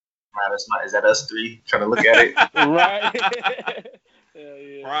That's not. Is that us three trying to look at it? Right. Hell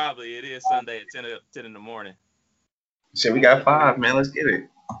yeah. Probably it is Sunday at 10 in the morning. Shit, we got five, man. Let's get it.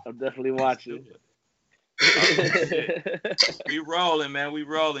 I'm definitely Let's do watching. it. Oh shit. We rolling, man. We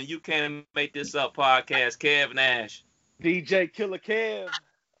rolling. You can't make this up podcast. Kev Nash. DJ Killer Kev.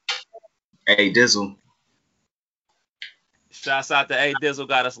 Hey, Dizzle. Shouts out to A Dizzle,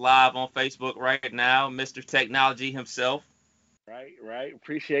 got us live on Facebook right now. Mr. Technology himself. Right.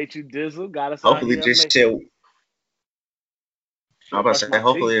 Appreciate you, Dizzle. Got us out Hopefully, here. this shit. I'm about to say,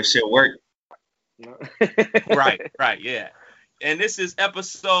 hopefully, it shit work. Right, yeah. And this is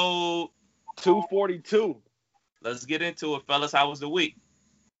episode 242. Let's get into it, fellas. How was the week?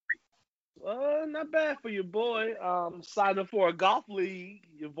 Not bad for your boy. Signed up for a golf league.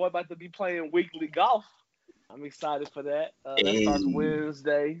 Your boy about to be playing weekly golf. I'm excited for that. That starts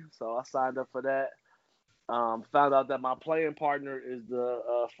Wednesday, so I signed up for that. Found out that my playing partner is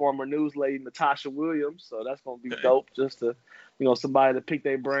the former news lady Natasha Williams, so that's gonna be dope. Just to, somebody to pick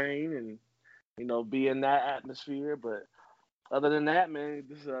their brain and be in that atmosphere. But other than that, man,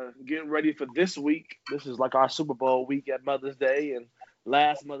 just getting ready for this week. This is like our Super Bowl week at Mother's Day, and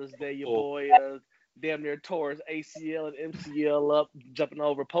last Mother's Day, your boy damn near tore his ACL and MCL up jumping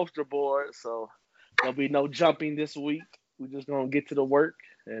over poster boards. So there'll be no jumping this week. We're just gonna get to the work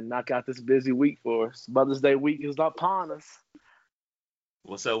and knock out this busy week for us. Mother's Day week is upon us.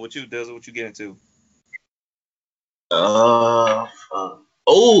 What's up with you, Dizzle? What you getting to?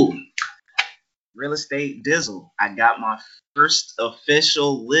 Real estate Dizzle. I got my first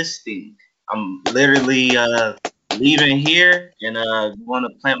official listing. I'm literally leaving here and going to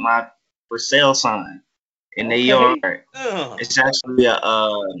plant my for sale sign in the yard. It's actually a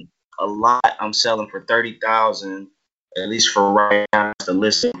lot I'm selling for $30,000, at least for right now. It's the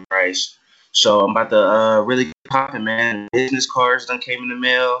listing price. So I'm about to really get popping, man. Business cards done came in the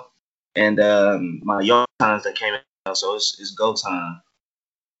mail, and my yard signs that came in the mail. So it's go time.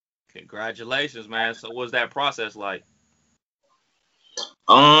 Congratulations, man. So what's that process like?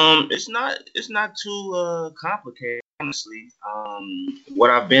 It's not too complicated, honestly. What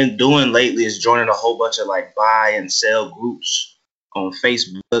I've been doing lately is joining a whole bunch of like buy and sell groups on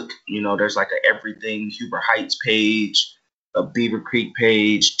Facebook. There's like a everything Huber Heights page, a Beaver Creek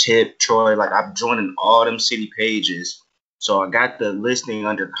page, Tip, Troy. Like I'm joining all them city pages. So I got the listing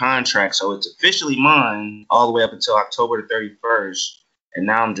under contract, so it's officially mine all the way up until October the 31st. And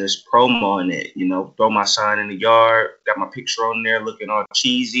now I'm just promoting it, throw my sign in the yard, got my picture on there looking all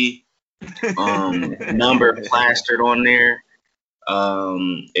cheesy, number plastered on there,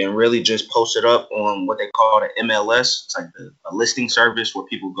 and really just post it up on what they call the MLS. It's like a listing service where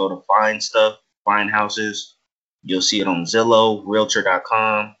people go to find stuff, find houses. You'll see it on Zillow,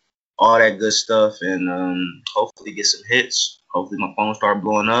 Realtor.com, all that good stuff, and hopefully get some hits. Hopefully my phone start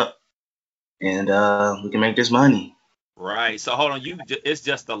blowing up, and we can make this money. Right. So hold on, it's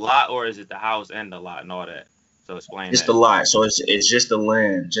just the lot, or is it the house and the lot and all that? So explain. It's the lot. So it's just the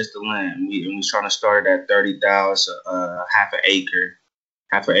land, We trying to start it at 30,000, half an acre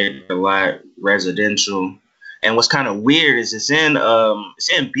lot, residential. And what's kind of weird is it's in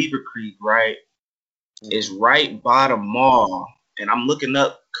Beaver Creek, right? It's right by the mall, and I'm looking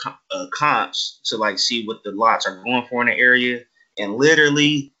up comps to like see what the lots are going for in the area, and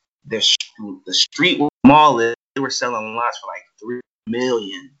literally the street where the mall is. They were selling lots for like $3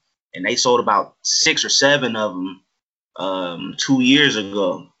 million, and they sold about 6 or 7 of them 2 years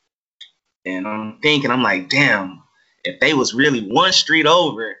ago. And I'm like, damn, if they was really one street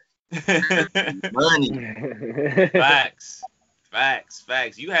over, money. Facts.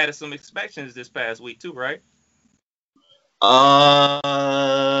 You had some inspections this past week too, right?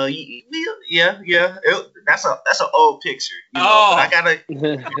 Yeah. That's an old picture.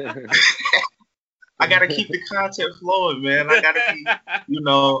 I gotta keep the content flowing, man. I gotta keep,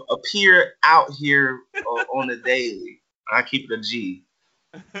 appear out here on the daily. I keep it a G.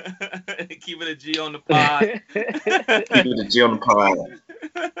 Keep it a G on the pod. Keep it a G on the pod.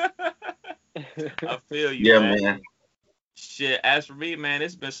 I feel you, man. Shit, as for me, man,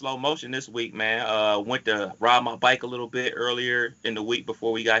 it's been slow motion this week, man. Went to ride my bike a little bit earlier in the week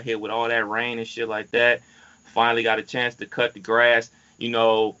before we got hit with all that rain and shit like that. Finally got a chance to cut the grass.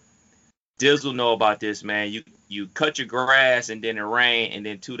 Dizzle know about this, man. You cut your grass and then it rain, and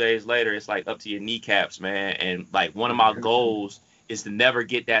then 2 days later it's like up to your kneecaps, man. And like one of my goals is to never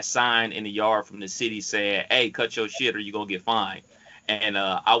get that sign in the yard from the city saying, "Hey, cut your shit or you gonna get fined." And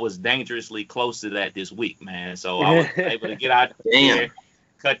I was dangerously close to that this week, man. So I was able to get out there,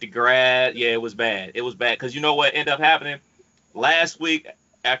 cut the grass. Yeah, it was bad. Because you know what ended up happening? Last week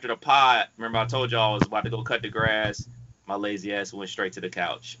after the pod, remember I told y'all I was about to go cut the grass. my lazy ass went straight to the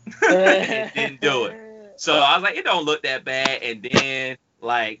couch. And didn't do it. So I was like, it don't look that bad. And then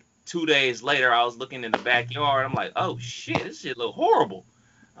like 2 days later, I was looking in the backyard. I'm like, oh shit, this shit look horrible.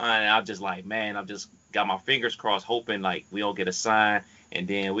 And I'm just like, man, I've just got my fingers crossed, hoping like we don't get a sign. And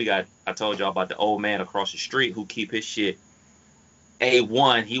then I told y'all about the old man across the street who keep his shit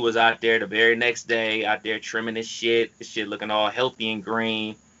A1. He was out there the very next day, out there trimming his shit looking all healthy and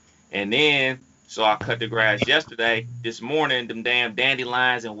green. And then, so I cut the grass yesterday. This morning, them damn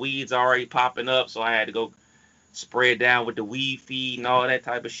dandelions and weeds already popping up. So I had to go spray it down with the weed feed and all that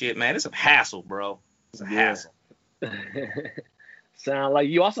type of shit, man. It's a hassle, bro. It's a hassle. Sound like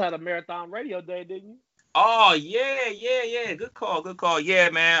you also had a marathon radio day, didn't you? Oh, yeah. Good call. Yeah,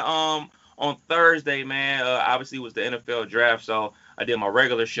 man. On Thursday, man, obviously it was the NFL draft, so I did my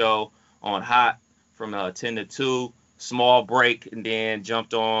regular show on Hot from 10 to 2, small break, and then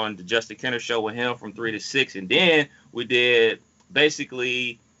jumped on the Justin Kenner show with him from 3 to 6, and then we did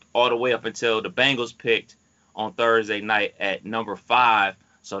basically all the way up until the Bengals picked on Thursday night at number 5.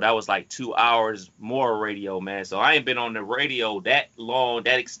 So that was like 2 hours more radio, man. So I ain't been on the radio that long,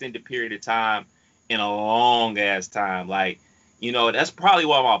 that extended period of time in a long ass time. Like, you know, that's probably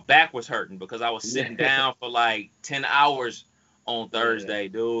why my back was hurting, because I was sitting down for like 10 hours on Thursday,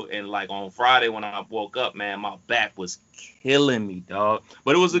 dude. And like on Friday when I woke up, man, my back was killing me, dog.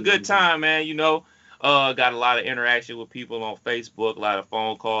 But it was a good time, man. You know, got a lot of interaction with people on Facebook, a lot of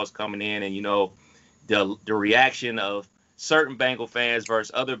phone calls coming in, and, you know, the reaction of certain Bengal fans versus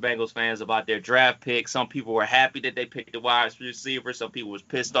other Bengals fans about their draft pick. Some people were happy that they picked the wide receiver. Some people was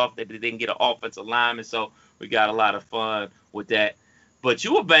pissed off that they didn't get an offensive lineman. So we got a lot of fun with that. But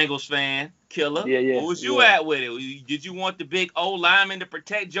you a Bengals fan, Killer. Yeah. Where was you at with it? Did you want the big old lineman to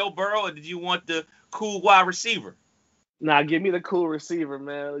protect Joe Burrow, or did you want the cool wide receiver? Nah, give me the cool receiver,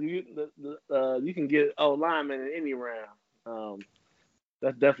 man. You can get old lineman in any round.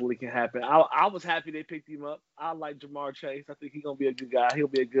 That definitely can happen. I was happy they picked him up. I like Ja'Marr Chase. I think he's going to be a good guy. He'll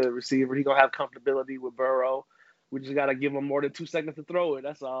be a good receiver. He's going to have comfortability with Burrow. We just got to give him more than 2 seconds to throw it.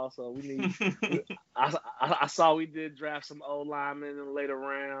 That's all. So we need I saw we did draft some old linemen in the later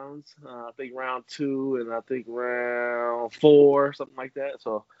rounds. I think round 2 and I think round 4, something like that.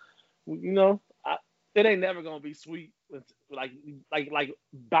 So, you know, it ain't never going to be sweet. Like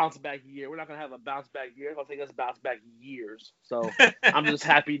bounce back year. We're not gonna have a bounce back year. It's gonna take us bounce back years. So I'm just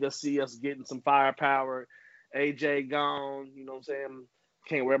happy to see us getting some firepower. AJ gone. You know what I'm saying?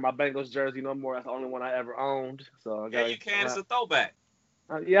 Can't wear my Bengals jersey no more. That's the only one I ever owned. So you can. It's a throwback.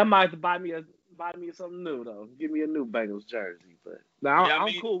 Yeah, I might have to buy me something new though. Give me a new Bengals jersey. But now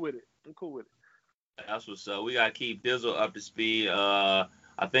I'm cool with it. That's what's up. We gotta keep Dizzle up to speed.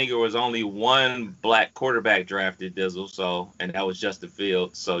 I think there was only one black quarterback drafted, Dizzle, and that was Justin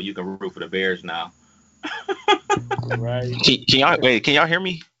Fields. So you can root for the Bears now. Right. Can y'all hear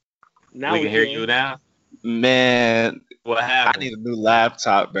me? Now we can hear you now. Man, what happened? I need a new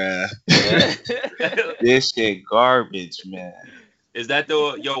laptop, man. This shit garbage, man. Is that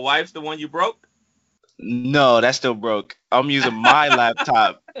your wife's the one you broke? No, that's still broke. I'm using my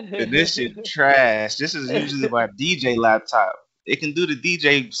laptop, and this shit trash. This is usually my DJ laptop. It can do the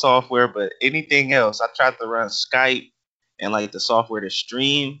DJ software, but anything else, I tried to run Skype and like the software to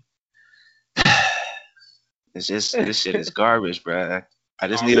stream. It's just, this shit is garbage, bro. I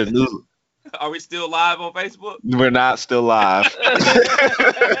just need a new. Are we still live on Facebook? We're not still live. Not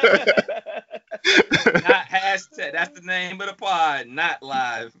hashtag. That's the name of the pod. Not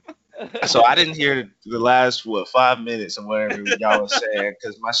live. So I didn't hear the last 5 minutes or whatever y'all was saying,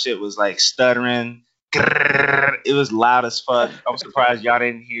 because my shit was like stuttering. It was loud as fuck. I'm surprised y'all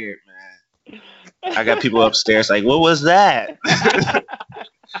didn't hear it, man. I got people upstairs like, what was that?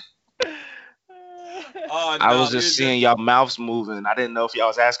 I was just seeing y'all mouths moving. I didn't know if y'all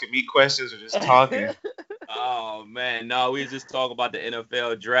was asking me questions or just talking. Oh, man. No, we was just talking about the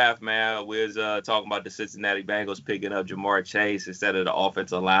NFL draft, man. We was talking about the Cincinnati Bengals picking up Ja'Marr Chase instead of the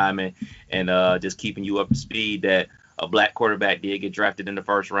offensive lineman, and just keeping you up to speed that a black quarterback did get drafted in the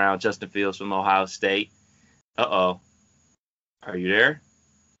first round, Justin Fields from Ohio State. Uh-oh. Are you there?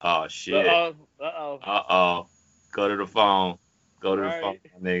 Oh, shit. Uh-oh. Go to the phone. Go to the phone,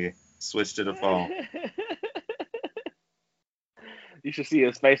 nigga. Switch to the phone. You should see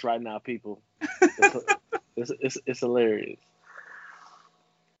his face right now, people. It's hilarious.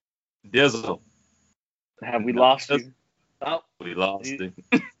 Dizzle. Have we lost you? Oh, we lost him.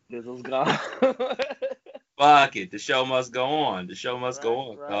 Dizzle's gone. Fuck it. The show must go on. The show must go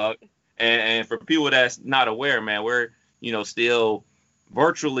on, dog. And for people that's not aware, man, we're, still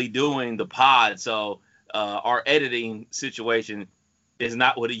virtually doing the pod. So our editing situation is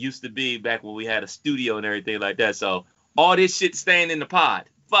not what it used to be back when we had a studio and everything like that. So all this shit staying in the pod.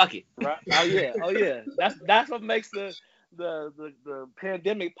 Fuck it. Right? Oh yeah. That's what makes the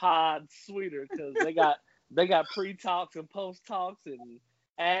pandemic pod sweeter, because they got pre-talks and post-talks and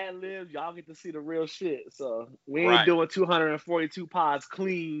ad-libs. Y'all get to see the real shit. So we ain't doing 242 pods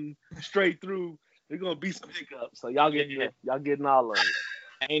clean straight through. There's gonna be some hiccups. So y'all getting all of it.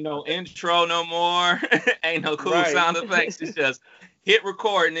 Ain't no intro no more. Ain't no cool sound effects. It's just hit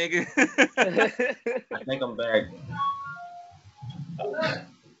record, nigga. I think I'm back.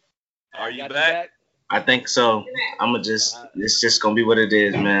 Are you back? I think so. It's just gonna be what it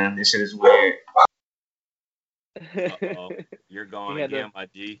is, man. This shit is weird. Uh-oh. You're gone again, my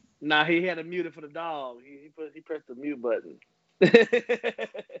G. Nah, he had to mute it for the dog. He pressed the mute button.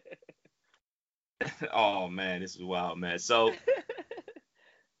 Oh man, this is wild, man. So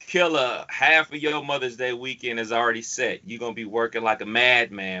Killer, half of your Mother's Day weekend is already set. You're gonna be working like a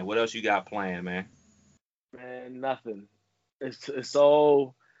madman. What else you got planned, man? Man, nothing. It's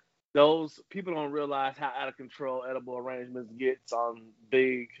so, those people don't realize how out of control edible arrangements gets on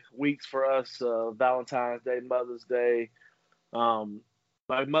big weeks for us. Valentine's Day, Mother's Day.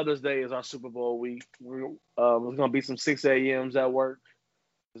 Like Mother's Day is our Super Bowl week. There's gonna be some 6 a.m.s at work.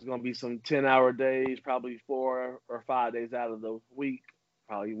 There's gonna be some 10-hour days, probably 4 or 5 days out of the week.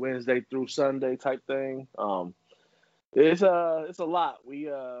 Probably Wednesday through Sunday type thing. It's a lot. We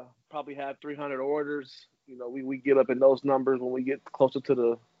probably have 300 orders. You know, we get up in those numbers when we get closer to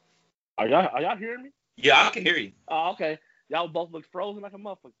the. Are y'all hearing me? Yeah, I can hear you. Oh, okay. Y'all both look frozen like a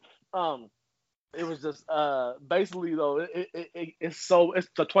motherfucker. It was just basically though. It's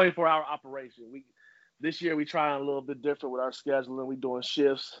a 24-hour operation. This year we trying a little bit different with our scheduling. We doing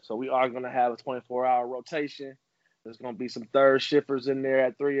shifts, so we are gonna have a 24-hour rotation. There's going to be some third shifters in there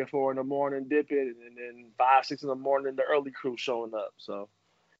at 3 or 4 in the morning dipping, and then 5, 6 in the morning, the early crew showing up. So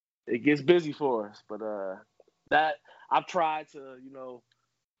it gets busy for us. But that I've tried to,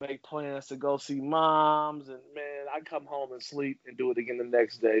 make plans to go see moms. And, man, I come home and sleep and do it again the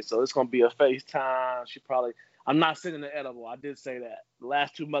next day. So it's going to be a FaceTime. I'm not sending the edible. I did say that. The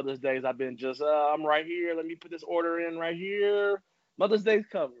last 2 Mother's Days, I've been just, I'm right here. Let me put this order in right here. Mother's Day's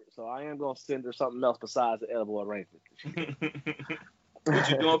covered, so I am going to send her something else besides the edible arrangement. What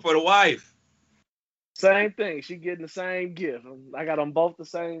you doing for the wife? Same thing. She getting the same gift. I got them both the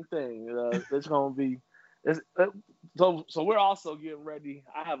same thing. It's going to be so we're also getting ready.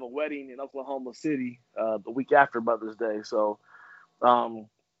 I have a wedding in Oklahoma City the week after Mother's Day, so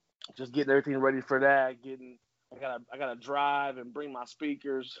just getting everything ready for that. I gotta drive and bring my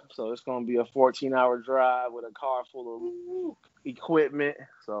speakers, so it's gonna be a 14-hour drive with a car full of equipment.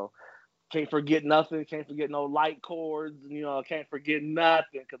 So can't forget nothing. Can't forget no light cords. Can't forget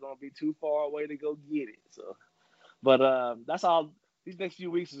nothing because I'm gonna be too far away to go get it. So, but that's all. These next few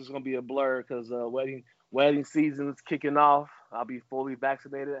weeks is gonna be a blur because wedding season is kicking off. I'll be fully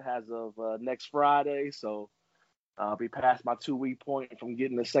vaccinated as of next Friday, so I'll be past my 2-week point from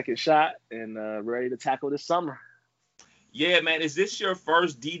getting the second shot and ready to tackle this summer. Yeah, man. Is this your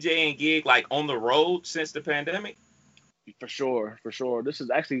first DJing gig like on the road since the pandemic? For sure. This is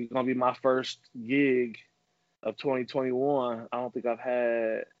actually going to be my first gig of 2021. I don't think I've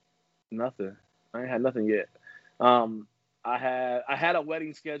had nothing. I ain't had nothing yet. I had a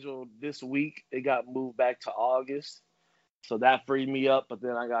wedding scheduled this week. It got moved back to August, so that freed me up. But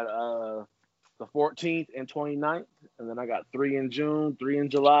then I got the 14th and 29th, and then I got 3 in June, 3 in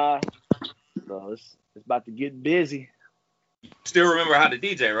July. So it's about to get busy. Still remember how to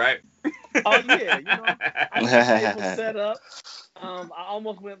DJ, right? Oh yeah, I was set up. I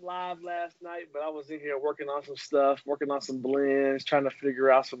almost went live last night, but I was in here working on some stuff, working on some blends, trying to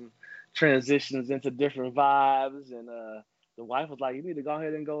figure out some transitions into different vibes. And the wife was like, "You need to go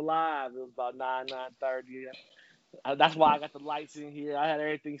ahead and go live." It was about 9:30. That's why I got the lights in here. I had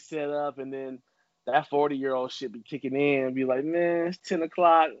everything set up, and then that 40-year-old shit be kicking in and be like, "Man, it's 10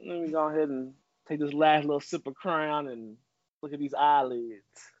 o'clock. Let me go ahead and take this last little sip of Crown and look at these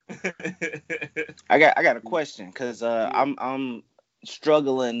eyelids." I got a question because I'm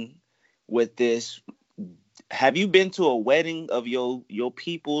struggling with this. Have you been to a wedding of your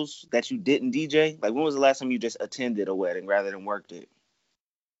peoples that you didn't DJ? Like, when was the last time you just attended a wedding rather than worked it?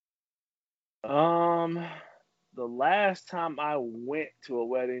 The last time I went to a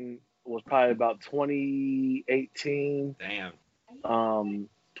wedding was probably about 2018. Damn.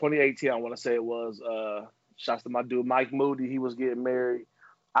 2018, I want to say it was. Shouts to my dude Mike Moody. He was getting married.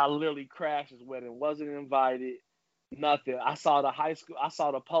 I literally crashed his wedding. Wasn't invited. Nothing. I saw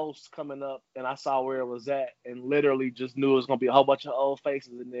the post coming up, and I saw where it was at, and literally just knew it was gonna be a whole bunch of old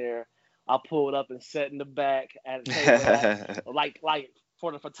faces in there. I pulled up and sat in the back at a table, like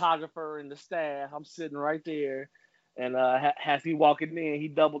for the photographer and the staff. I'm sitting right there, and has he walking in, he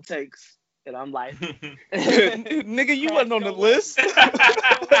double takes, and I'm like, nigga, you wasn't on the list.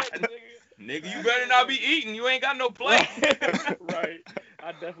 Nigga, you better not be eating. You ain't got no plate. Right.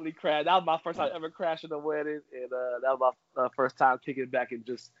 I definitely crashed. That was my first time ever crashing a wedding, and that was my first time kicking back and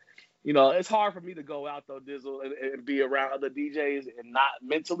just, it's hard for me to go out though, Dizzle, and be around other DJs and not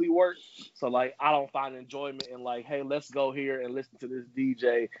mentally work. So like, I don't find enjoyment in like, hey, let's go here and listen to this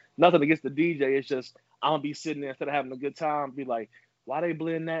DJ. Nothing against the DJ. It's just I'm gonna be sitting there instead of having a good time, be like, why they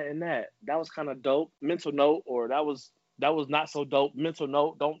blend that and that? That was kind of dope. Mental note, or that was not so dope. Mental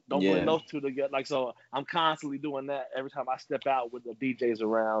note. Don't blend those two together. Like, so I'm constantly doing that every time I step out with the DJs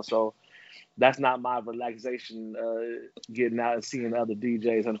around. So that's not my relaxation, getting out and seeing other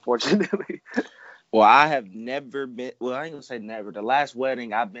DJs, unfortunately. Well, I have never been. Well, I ain't gonna say never. The last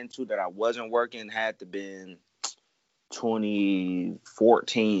wedding I've been to that I wasn't working had to been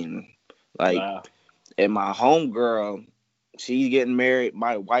 2014. Like, wow. And my homegirl, she's getting married.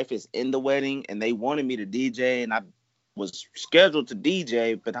 My wife is in the wedding, and they wanted me to DJ, and I was scheduled to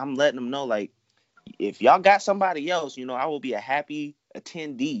DJ, but I'm letting them know, like, if y'all got somebody else, I will be a happy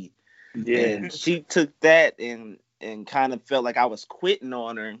attendee. Yeah. And she took that and kind of felt like I was quitting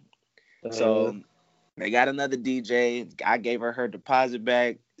on her. So they got another DJ. I gave her deposit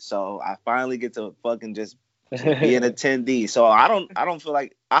back. So I finally get to fucking just be an attendee. So I don't feel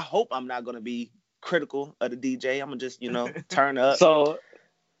like, I hope I'm not going to be critical of the DJ. I'm going to just, turn up. So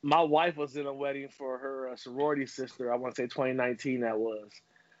my wife was in a wedding for her sorority sister. I want to say 2019 that was.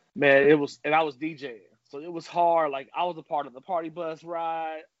 Man, and I was DJing. So it was hard. Like, I was a part of the party bus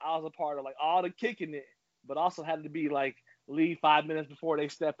ride. I was a part of like all the kicking it, but also had to be like leave 5 minutes before they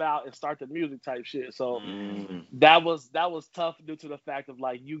step out and start the music type shit. So that was tough due to the fact of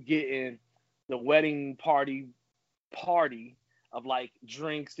like you getting the wedding party of like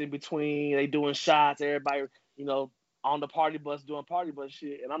drinks in between, they doing shots, everybody, on the party bus doing party bus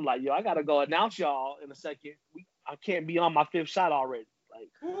shit. And I'm like, yo, I gotta go announce y'all in a second. I can't be on my fifth shot already. Like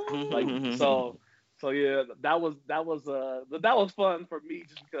so yeah, that was fun for me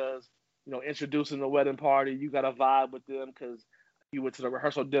just because, introducing the wedding party, you got to vibe with them because you went to the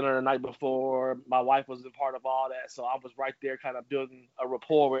rehearsal dinner the night before. My wife was a part of all that, so I was right there kind of building a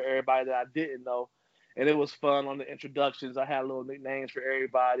rapport with everybody that I didn't know. And it was fun on the introductions. I had little nicknames for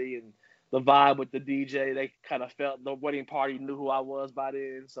everybody, and the vibe with the DJ, they kind of felt the wedding party knew who I was by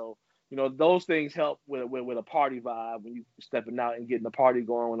then. So, those things help with a party vibe when you stepping out and getting the party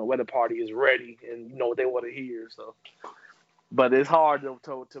going when the wedding party is ready and you know what they want to hear. So, but it's hard to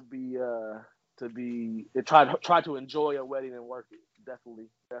try to enjoy a wedding and work it. Definitely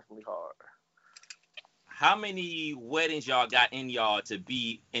hard. How many weddings y'all got in y'all to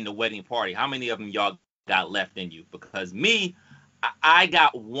be in the wedding party? How many of them y'all got left in you? Because me, I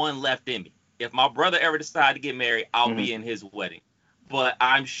got one left in me. If my brother ever decides to get married, I'll be in his wedding. But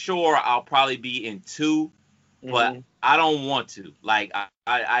I'm sure I'll probably be in two, but I don't want to. Like,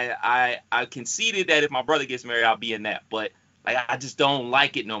 I conceded that if my brother gets married, I'll be in that. But like, I just don't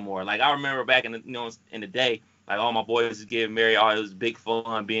like it no more. Like, I remember back in the day, like all my boys was getting married. Oh, it was big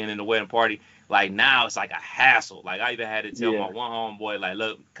fun being in the wedding party. Like, now it's like a hassle. Like, I even had to tell my one homeboy, like,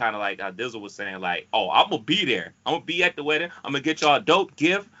 look, kind of like how Dizzle was saying, like, oh, I'm gonna be there. I'm gonna be at the wedding. I'm gonna get y'all a dope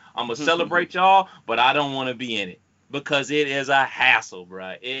gift. I'm gonna celebrate y'all, but I don't want to be in it. Because it is a hassle,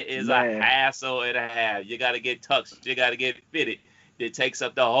 bro. It is a hassle and a half. You got to get tuxed. You got to get fitted. It takes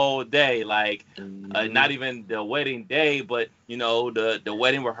up the whole day. Like, not even the wedding day, but, the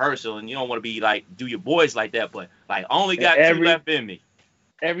wedding rehearsal. And you don't want to be, like, do your boys like that. But, like, only got two left in me.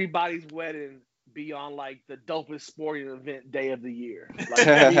 Everybody's wedding be on, like, the dopest sporting event day of the year. Like,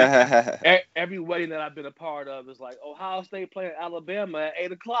 every wedding that I've been a part of is like, Ohio State playing Alabama at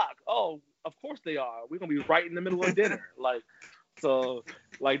 8 o'clock. Oh, of course they are. We're going to be right in the middle of dinner.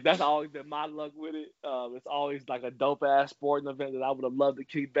 That's always been my luck with it. It's always like a dope-ass sporting event that I would have loved to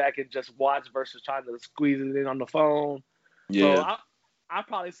kick back and just watch versus trying to squeeze it in on the phone. Yeah. So I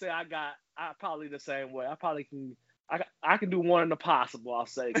probably say I probably the same way. I can do one in the possible, I'll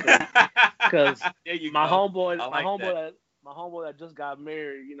say. Because my homeboy that just got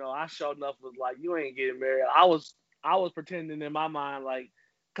married, I sure enough was like, you ain't getting married. I was pretending in my mind, like,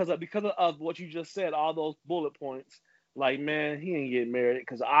 because of what you just said, all those bullet points, like, man, he ain't getting married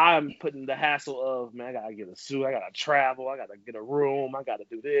because I'm putting the hassle of, man, I gotta get a suit, I gotta travel, I gotta get a room, I gotta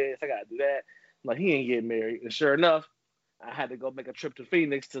do this, I gotta do that. Like, he ain't getting married, and sure enough, I had to go make a trip to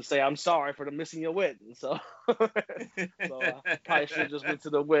Phoenix to say I'm sorry for missing your wedding. So, I probably should have just went to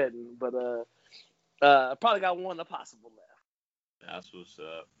the wedding, but probably got one possible left. That's what's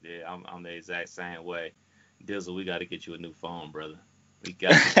up. Yeah, I'm the exact same way. Dizzle, we got to get you a new phone, brother. We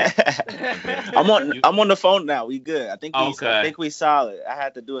got I'm on the phone now. We good. I think Okay. we solid. I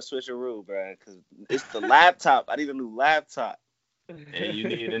had to do a switcheroo, bro, because it's the laptop. I need a new laptop. And you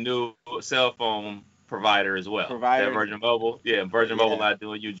need a new cell phone provider as well. That Provider. Virgin Mobile, Virgin Mobile not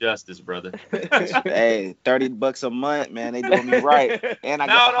doing you justice, brother. Hey, $30 a month, man. They doing me right, and I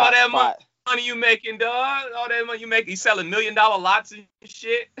get Now the all that hotspot. money you making, dog. All that money you make, you selling $1 million lots and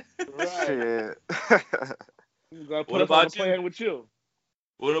shit. Right. Shit. I'm gonna put What us on a about you? plan with you.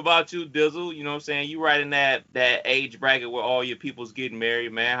 What about you, Dizzle? You know what I'm saying? You right in that age bracket where all your people's getting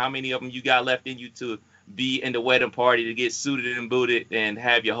married, man. How many of them you got left in you to be in the wedding party to get suited and booted and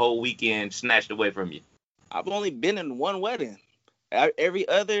have your whole weekend snatched away from you? I've only been in one wedding. Every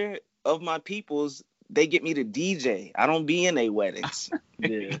other of my peoples, they get me to DJ. I don't be in their weddings.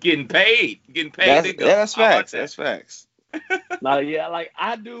 Yeah. Getting paid to go. That's facts. That's facts. Like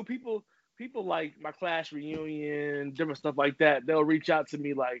I do. People like my class reunion, different stuff like that. They'll reach out to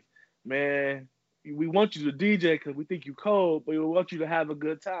me like, man, we want you to DJ because we think you cold, but we want you to have a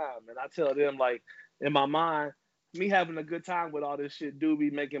good time. And I tell them like, in my mind, me having a good time with all this shit do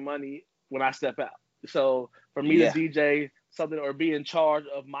be making money when I step out. So for me to DJ something or be in charge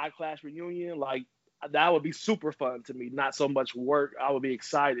of my class reunion, like that would be super fun to me. Not so much work. I would be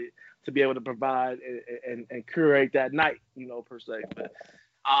excited to be able to provide and curate that night, per se. But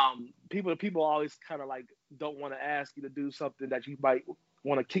people always kind of like don't want to ask you to do something that you might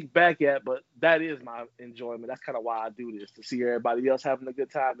want to kick back at, but that is my enjoyment. That's kind of why I do this, to see everybody else having a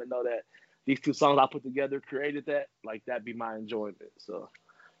good time and know that these two songs I put together created that. Like that be my enjoyment. So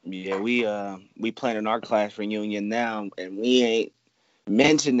yeah, we planning our class reunion now, and we ain't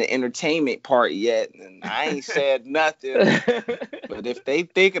mentioned the entertainment part yet, and I ain't said nothing. But if they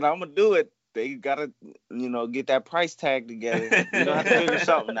thinking I'm gonna do it, they gotta, get that price tag together. We gonna have to figure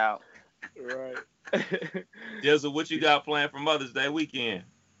something out. Right. Dizzle, what you got planned for Mother's Day weekend?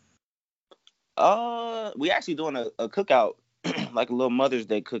 We actually doing a cookout, like a little Mother's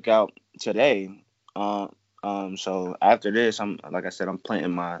Day cookout today. So after this, I'm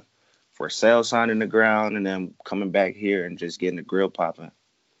planting my for sale sign in the ground, and then coming back here and just getting the grill popping.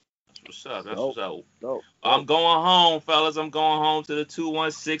 What's up? That's what's up. Dope. I'm going home, fellas. I'm going home to the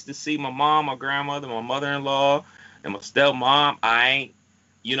 216 to see my mom, my grandmother, my mother-in-law, and my stepmom. I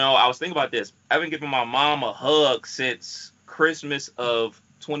was thinking about this. I haven't given my mom a hug since Christmas of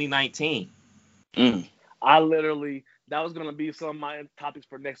 2019. I literally, that was going to be some of my topics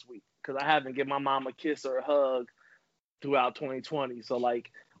for next week, because I haven't given my mom a kiss or a hug throughout 2020. So,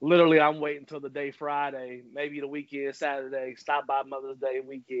 like, literally, I'm waiting till the day Friday, maybe the weekend, Saturday, stop by Mother's Day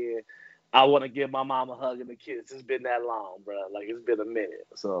weekend. I want to give my mom a hug and a kiss. It's been that long, bro. Like, it's been a minute.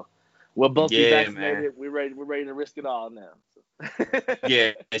 So, we'll both be vaccinated. We're ready to risk it all now. So.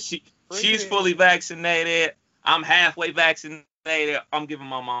 Yeah, she's fully vaccinated. I'm halfway vaccinated. I'm giving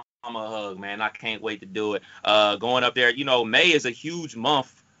my mom a hug, man. I can't wait to do it. Going up there, May is a huge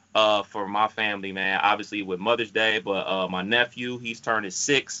month for my family, man. Obviously with Mother's Day, but my nephew, he's turning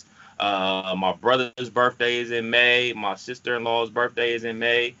 6. My brother's birthday is in May. My sister-in-law's birthday is in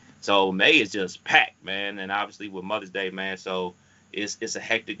May. So May is just packed, man. And obviously with Mother's Day, man. So it's a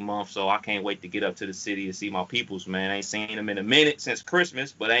hectic month. So I can't wait to get up to the city and see my peoples, man. I ain't seen them in a minute since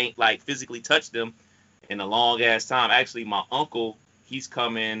Christmas, but I ain't like physically touched them in a long ass time. Actually, my uncle, he's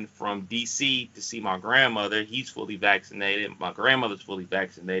coming from DC to see my grandmother. He's fully vaccinated. My grandmother's fully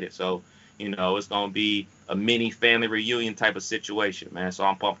vaccinated. So, it's going to be a mini family reunion type of situation, man. So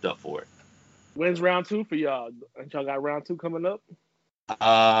I'm pumped up for it. When's round 2 for y'all? Ain't y'all got round 2 coming up?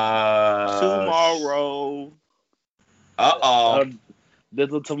 Tomorrow.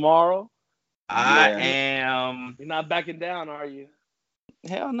 This is tomorrow? I am. You're not backing down, are you?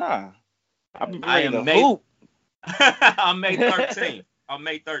 Hell nah. I am May. Hoop. I'm May 13th. I'm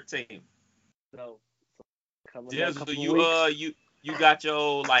May 13th. So you got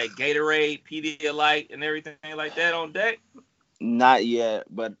your like Gatorade, Pedialyte, and everything like that on deck? Not yet,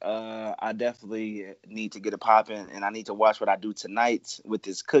 but I definitely need to get it popping, and I need to watch what I do tonight with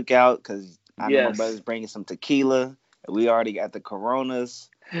this cookout, because I know my brother's bringing some tequila. We already got the Coronas,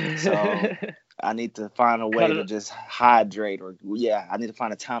 so I need to find a way to just hydrate, I need to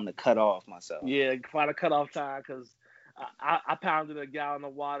find a time to cut off myself. Yeah, find a cutoff time, because I pounded a gallon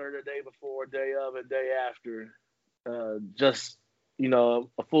of water the day before, day of, and day after. Just, a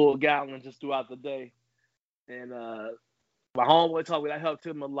full gallon just throughout the day. And my homeboy told me that helped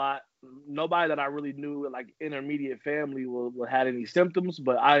him a lot. Nobody that I really knew, like intermediate family, will had any symptoms,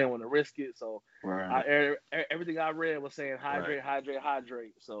 but I didn't want to risk it. So everything I read was saying hydrate.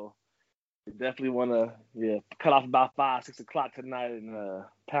 So Definitely want to cut off about 5-6 o'clock tonight and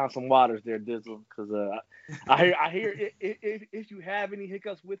pound some waters there, Dizzle. Because I hear if you have any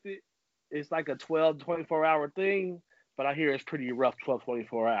hiccups with it, it's like a 12-24 hour thing. But I hear it's pretty rough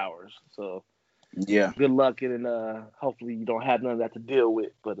 12-24 hours. So Yeah. good luck and hopefully you don't have none of that to deal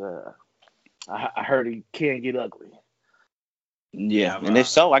with. But I heard it can get ugly. Yeah, and if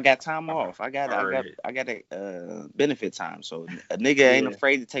so, I got time off. I got a benefit time, so a nigga ain't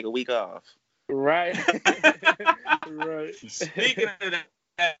afraid to take a week off. Right. Right. Speaking of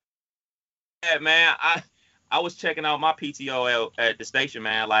that, man, I was checking out my PTO at the station,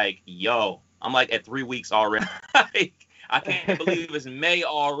 man. Like, yo, I'm like at 3 weeks already. I can't believe it's May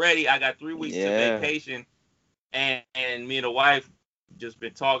already. I got 3 weeks to vacation, and me and the wife just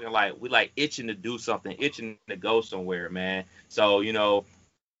been talking like we like itching to do something, itching to go somewhere, man. So, you know,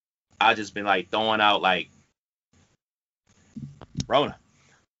 I just been like throwing out like Rona.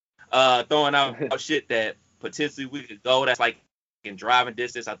 Throwing out shit that potentially we could go. That's like in driving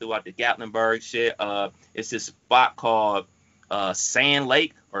distance. I threw out the Gatlinburg shit. It's this spot called Sand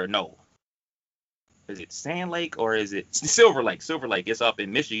Lake, or no. Is it Sand Lake or is it Silver Lake? Silver Lake. It's up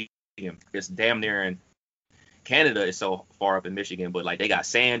in Michigan. It's damn near in Canada. It's so far up in Michigan, but like they got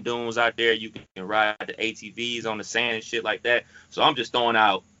sand dunes out there. You can ride the ATVs on the sand and shit like that. So I'm just throwing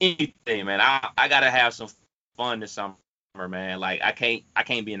out anything, man. I gotta have some fun this summer, man. Like I can't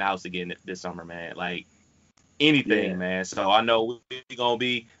be in the house again this summer, man. Like anything, man. So I know we gonna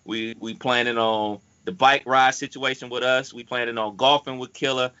be we planning on the bike ride situation with us. We planning on golfing with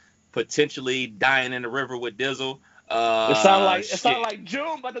Killer, potentially dying in the river with Dizzle. It sound like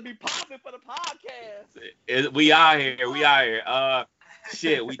June about to be popping for the podcast. We out here.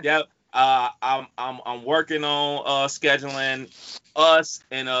 Shit, I'm working on scheduling us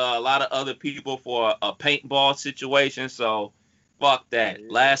and a lot of other people for a paintball situation. So fuck that.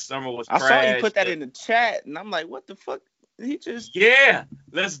 Last summer was trash. I saw you put that in the chat, and I'm like, what the fuck? He just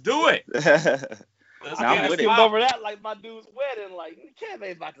let's do it. I skipped over that like my dude's wedding. Like, Kev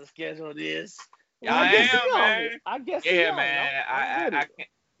ain't about to schedule this. I am, man. I guess. Yeah, man. I can't,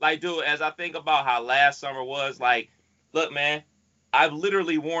 like, dude. As I think about how last summer was, like, look, man, I've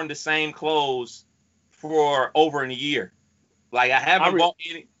literally worn the same clothes for over a year. Like, I haven't bought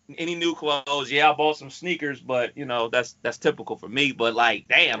any new clothes. Yeah, I bought some sneakers, but you know that's typical for me. But like,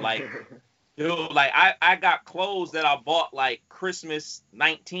 damn, like, dude, like I got clothes that I bought like Christmas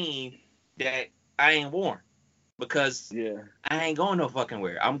 19 that I ain't worn. Because I ain't going no fucking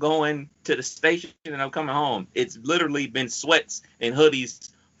where. I'm going to the station and I'm coming home. It's literally been sweats and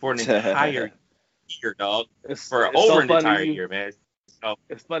hoodies for an entire year, dog. For over an entire year, man. So,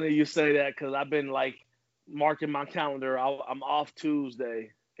 it's funny you say that because I've been like marking my calendar. I'm off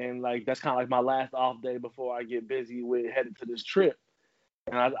Tuesday, and like that's kind of like my last off day before I get busy with headed to this trip.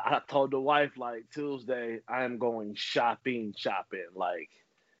 And I told the wife like Tuesday I am going shopping. Like,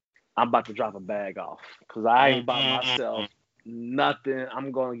 I'm about to drop a bag off because I ain't bought myself nothing.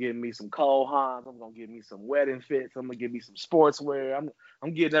 I'm gonna get me some Cole Haan. I'm gonna get me some wedding fits. I'm gonna get me some sportswear.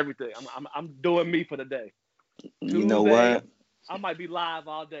 I'm getting everything. I'm doing me for the day. Tuesday, you know what? I might be live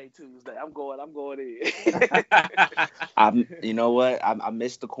all day Tuesday. I'm going in. You know what? I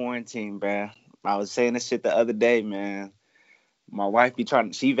missed the quarantine, bruh. I was saying this shit the other day, man. My wife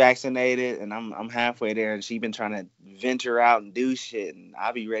she vaccinated and I'm halfway there and she been trying to venture out and do shit and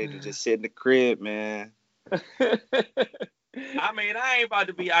I be ready to just sit in the crib, man. I mean, I ain't about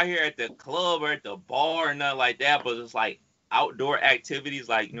to be out here at the club or at the bar or nothing like that, but it's like outdoor activities,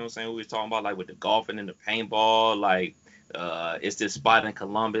 like, you know what I'm saying, we was talking about like with the golfing and the paintball, like it's this spot in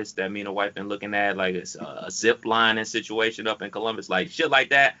Columbus that me and the wife been looking at, like it's a zip lining situation up in Columbus, like shit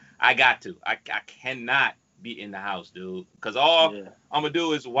like that. I cannot be in the house, dude, because all I'm gonna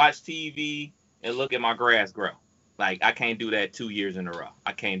do is watch TV and look at my grass grow. Like, I can't do that 2 years in a row.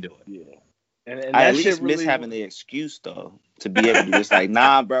 I can't do it. Yeah, and I at least miss having the excuse though to be able to just like,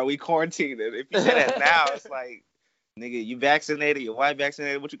 nah, bro, we quarantined. If you say that now, it's like, nigga, you vaccinated, your wife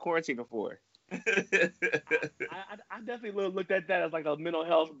vaccinated, what you quarantining for? I definitely looked at that as like a mental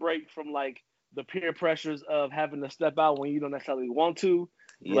health break from like the peer pressures of having to step out when you don't necessarily want to.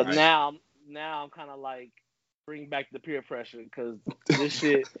 Yeah, but now I'm kind of like, bring back the peer pressure because this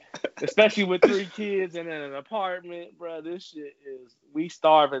shit, especially with 3 kids and in an apartment, bro, this shit is, we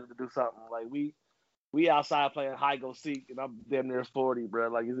starving to do something. Like, we outside playing hide go seek and I'm damn near 40, bro.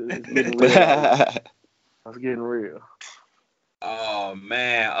 Like, it's getting real. It's getting real. Oh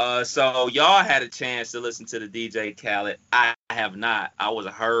man, so y'all had a chance to listen to the DJ Khaled. I have not. I was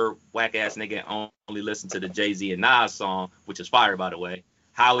a Herb whack ass nigga and only listened to the Jay-Z and Nas song, which is fire, by the way.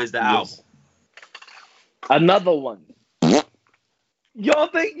 How is the album? Another one. You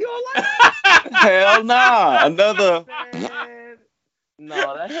don't think you don't like Hell nah. Another. Man,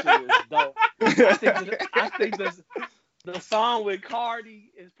 no, that shit is dope. I think the song with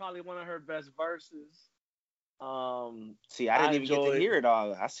Cardi is probably one of her best verses. See, I didn't even get to hear it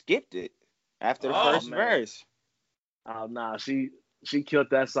all. I skipped it after the first verse. Oh nah, she killed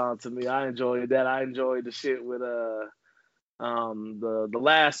that song to me. I enjoyed that. I enjoyed the shit with the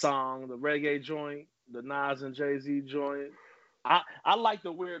last song, the reggae joint, the Nas and Jay-Z joint. I like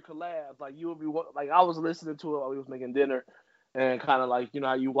the weird collabs. Like you would be like I was listening to it while we was making dinner, and kind of like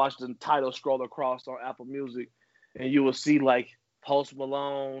how you watch the title scroll across on Apple Music, and you will see like Post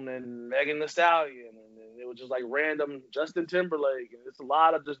Malone and Megan Thee Stallion, and it was just like random Justin Timberlake, and it's a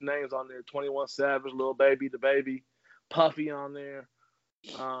lot of just names on there. 21 Savage, Lil Baby, the Baby, Puffy on there.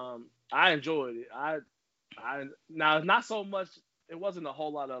 I enjoyed it. I now not so much. It wasn't a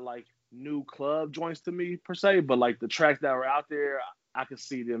whole lot of like new club joints to me per se, but like the tracks that were out there, I could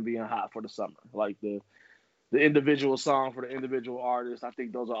see them being hot for the summer. Like the individual song for the individual artist, I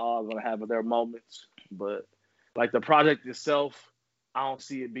think those are all gonna have their moments. But like the project itself, I don't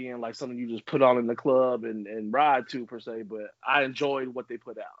see it being like something you just put on in the club and ride to per se. But I enjoyed what they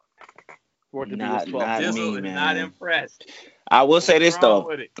put out. For it to Not be 12 me, man. Not impressed. I will say this though,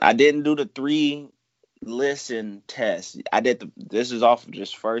 I didn't do the 3 listen test. This is off of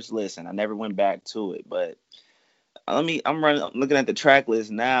just first listen. I never went back to it, but I'm looking at the track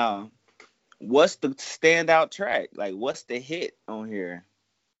list now. What's the standout track? Like, what's the hit on here?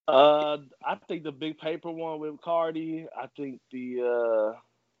 I think the Big Paper one with Cardi. I think the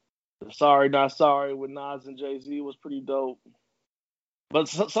Sorry Not Sorry with Nas and Jay-Z was pretty dope. But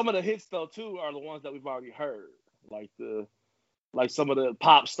some of the hits though too are the ones that we've already heard, like some of the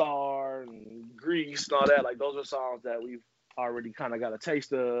Pop Star and Grease and all that. Like those are songs that we've already kind of got a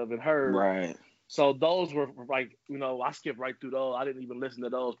taste of and heard. Right. So those were like, I skipped right through those. I didn't even listen to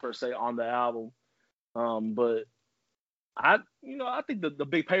those per se on the album. But I think the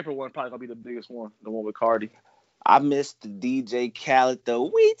Big Paper one probably gonna be the biggest one, the one with Cardi. I missed the DJ Khaled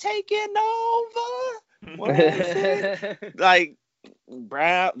though. We taking over. What was it? Like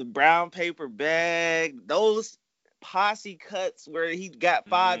the brown paper bag. Those posse cuts where he got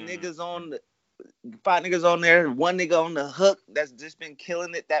 5 niggas on there, 1 nigga on the hook that's just been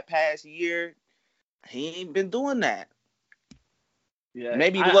killing it that past year. He ain't been doing that. Yeah,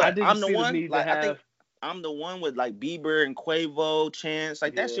 maybe I'm the one. Like I think I'm the one with like Bieber and Quavo, Chance.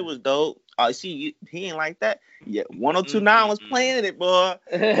 Like that shit was dope. See, he ain't like that. Yeah, 102.9 was playing it, boy.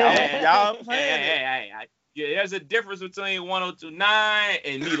 Y'all playing it. Yeah, there's a difference between 102.9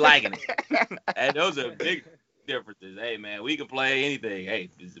 and me liking it. And those are big differences. Hey, man, we can play anything. Hey,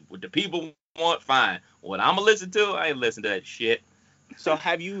 what the people want, fine. What I'm going to listen to, I ain't listen to that shit. So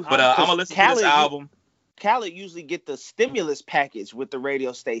have you... But I'm going to listen to this album. Khaled usually get the stimulus package with the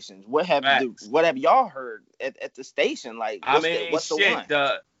radio stations. What have y'all heard at the station? Like, what's the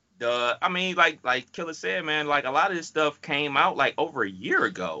one? Like Killer said, man, like a lot of this stuff came out like over a year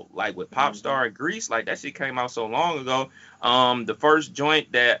ago, like with Pop Star and Grease, like that shit came out so long ago. The first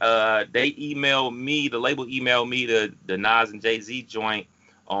joint that they emailed me, the label emailed me the Nas and Jay-Z joint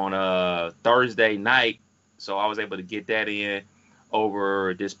on Thursday night, so I was able to get that in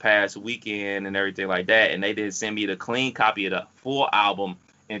over this past weekend and everything like that, and they didn't send me the clean copy of the full album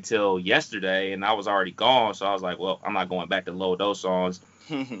until yesterday, and I was already gone, so I was like, well, I'm not going back to load those songs.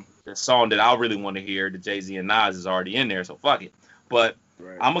 The song that I really want to hear, the Jay-Z and Nas, is already in there, so fuck it. But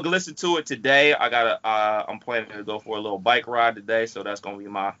I'm gonna listen to it today. I'm planning to go for a little bike ride today, so that's gonna be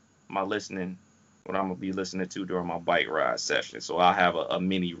my listening, what I'm gonna be listening to during my bike ride session. So I'll have a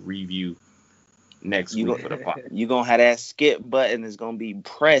mini review next week for the podcast. You gonna have that skip button is gonna be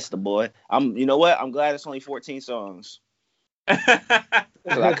pressed, boy. You know what? I'm glad it's only 14 songs. I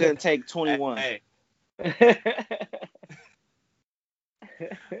couldn't take 21. Hey.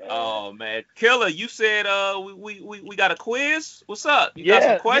 Oh man, Killer, you said we got a quiz. What's up? You got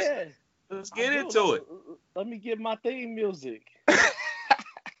some questions? Yeah. Let's get into it. Let me get my theme music.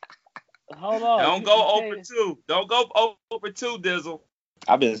 Hold on. Don't go over 2. Don't go over 2, Dizzle.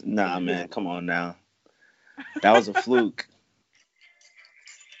 Nah, man. Come on now. That was a fluke.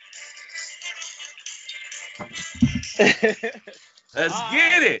 Let's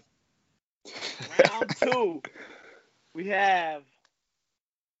get it. Round 2. We have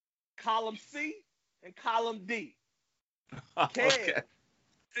column C and column D. Okay.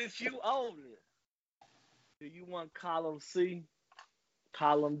 Since you own it, do you want column C,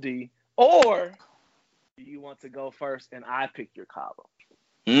 column D, or do you want to go first and I pick your column?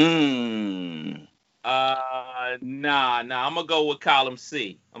 Nah. I'm gonna go with column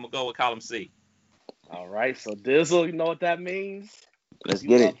C. All right. So Dizzle, you know what that means? Let's You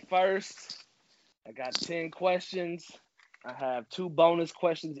get up it. first. I got 10 questions. I have 2 bonus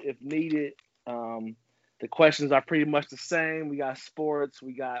questions if needed. The questions are pretty much the same. We got sports,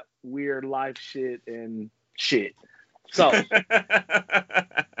 we got weird life shit, and shit. So,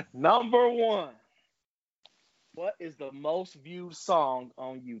 number 1. What is the most viewed song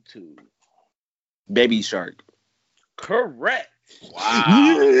on YouTube? Baby Shark. Correct. Wow.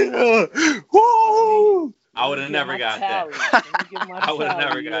 Yeah. Woo! I would have never got that. I would have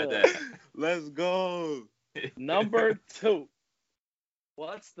never got that. Let's go. Number 2.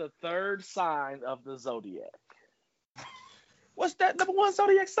 What's the 3rd sign of the zodiac? What's that number 1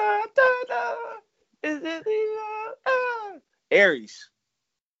 zodiac sign? Is it Aries?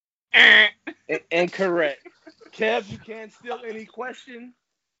 Incorrect. Kev, you can't steal any question.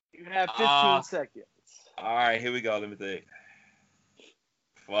 You have 15 seconds. All right, here we go. Let me think.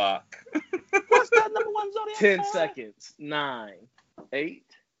 Fuck. What's that number 1 zodiac 10 sign? seconds. 9, 8,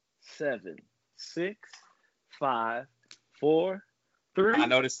 7, 6, 5, 4, 3. I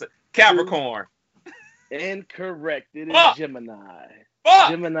noticed Capricorn. Incorrect. It is Fuck. Gemini. Fuck.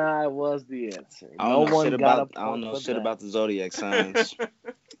 Gemini was the answer. I don't know shit about the zodiac signs.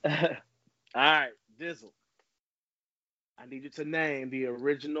 All right, Dizzle. I need you to name the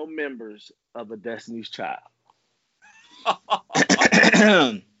original members of the Destiny's Child.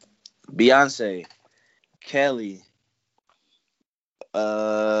 Beyonce, Kelly,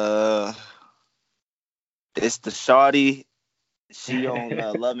 it's the shawty. She on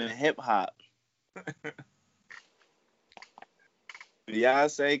Love and Hip Hop.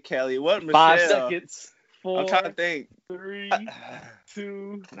 Beyonce, Kelly, what Michelle? 5 seconds. 4. I'm trying to think. 3,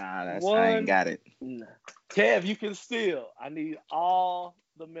 2. Nah, 1. I ain't got it. No. Kev, you can steal. I need all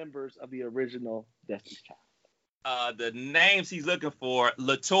the members of the original Destiny's Child. The names he's looking for,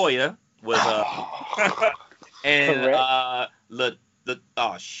 LaToya was and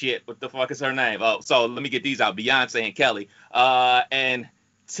oh shit, what the fuck is her name? Oh, so let me get these out. Beyonce and Kelly. And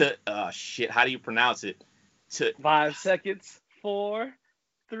shit, how do you pronounce it? 5 seconds. 4,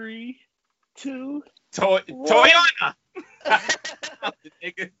 3, 2. Toyana. Incorrect. How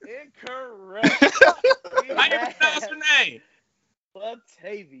do you pronounce her name?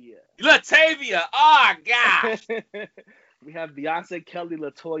 Latavia. Oh, God. We have Beyonce, Kelly,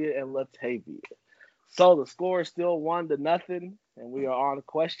 LaToya, and Latavia. So the score is still 1-0, and we are on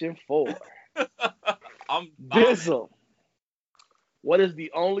question 4. Bizzle. What is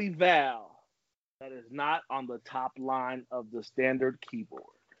the only vowel that is not on the top line of the standard keyboard?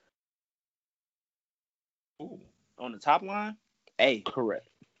 Ooh. On the top line? A. Correct.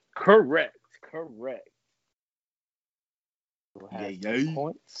 We'll have 2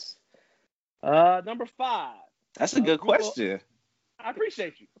 points. Number 5. That's a good question. I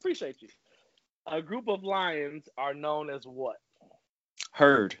appreciate you. A group of lions are known as what?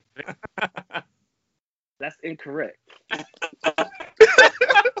 Herd. That's incorrect.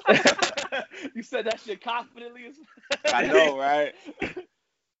 You said that shit confidently. I know, right?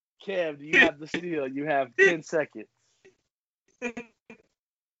 Kev, do you have the steal? You have 10 seconds.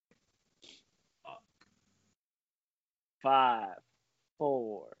 5,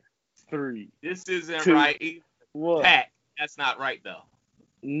 4, 3. This isn't 2, right either. 1. Pat, that's not right though.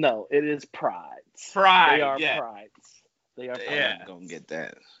 No, it is prides. Pride. They are yeah. prides. They are prides. Yeah. I'm gonna get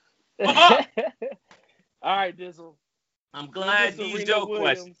that. All right, Dizzle. I'm glad you used your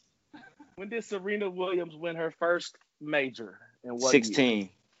question. When did Serena Williams win her first major? In what 16. year?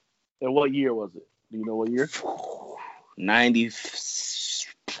 And what year was it? Do you know what year?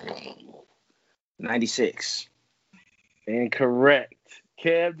 96. Incorrect.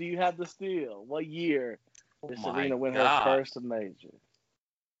 Kev, do you have the steal? What year did Serena win her first major?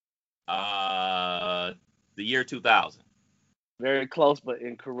 The year 2000. Very close, but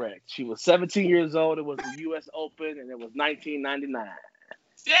incorrect. She was 17 years old. It was the U.S. Open, and it was 1999.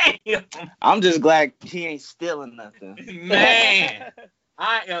 Damn. I'm just glad he ain't stealing nothing. Man,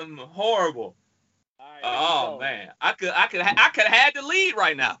 I am horrible. Right, oh man, I could have had the lead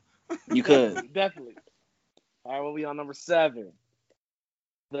right now. You could. Definitely. All right, we'll be on number 7.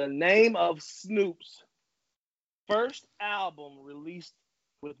 The name of Snoop's first album released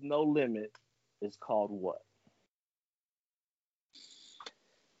with No Limit is called what?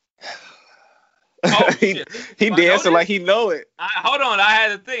 Oh, he dancing like he know it. Hold on, I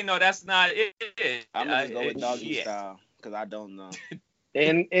had to think. No, that's not it. I'm gonna go with Doggy Style because I don't know.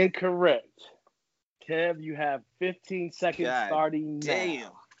 Incorrect. Kev, you have 15 seconds starting now.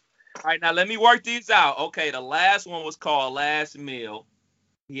 Damn. All right, now let me work these out. Okay, the last one was called Last Meal.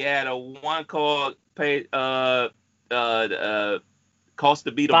 He had a one called Cost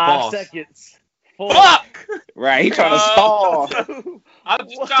to Be the Boss. 5 seconds. 4. Fuck! Right, he trying to stall. 2, I'm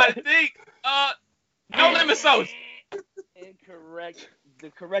just trying to think. No Limit Soldier. Incorrect. The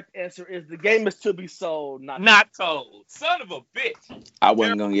correct answer is the game is to be sold, not told. Son of a bitch. I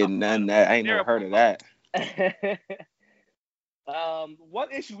wasn't gonna get none of that. I ain't never heard of that.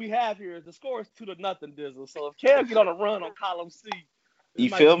 One issue we have here is the score is 2-0, Dizzle. So if Cam get on a run on column C,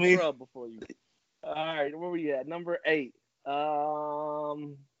 you feel me? Trouble for you. All right, where we at? Number 8.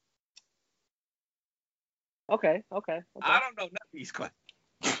 Okay. I don't know none of these questions.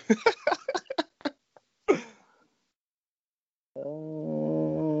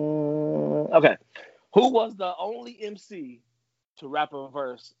 Okay. Who was the only MC to rap a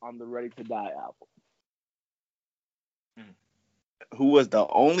verse on the Ready to Die album? Who was the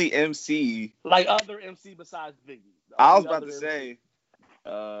only MC? Like other MC besides Biggie. I was about to say.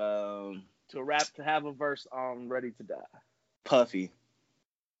 To have a verse on Ready to Die. Puffy.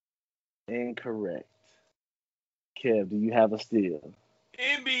 Incorrect. Kev, do you have a steal?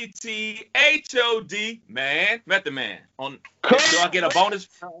 MBT HOD Method Man. Do I get a bonus?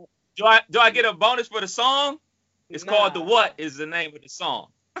 Do I get a bonus for the song? It's called The What is the name of the song.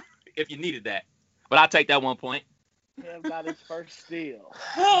 If you needed that. But I'll take that 1 point. Kev got his first steal.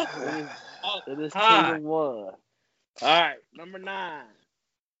 It is 2-1. All right, number 9.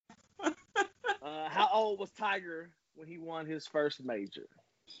 How old was Tiger when he won his first major?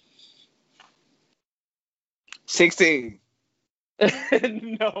 16.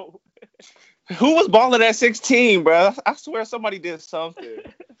 No. Who was balling at 16, bro? I swear somebody did something.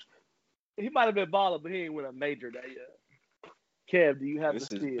 He might have been balling, but he ain't win a major that year. Kev, do you have this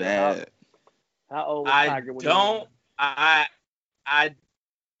the is steal? bad. How old was Tiger when he won? I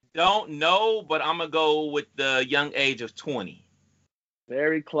don't know, but I'm gonna go with the young age of 20.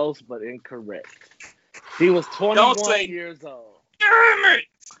 Very close, but incorrect. He was 21 years old. Damn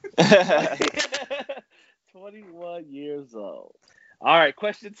it! 21 years old. All right,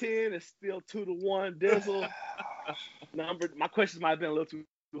 question 10 is still 2-1. Dizzle. My questions might have been a little too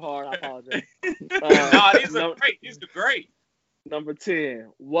hard. I apologize. No, these are great. These are great. Number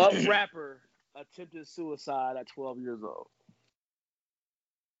 10. What rapper attempted suicide at 12 years old?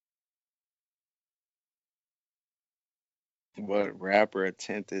 What rapper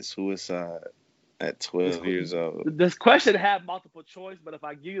attempted suicide at 12 years old? This question had multiple choice, but if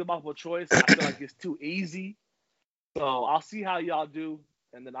I give you the multiple choice, I feel like it's too easy. So I'll see how y'all do,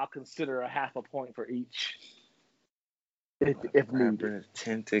 and then I'll consider a half a point for each. If needed.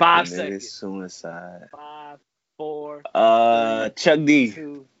 Attempted 5 committed seconds. suicide. 5, 4. Chuck D.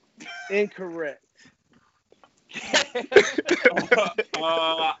 2. Incorrect.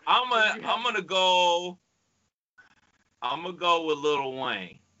 I'm gonna go with Lil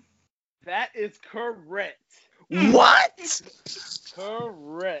Wayne. That is correct. What?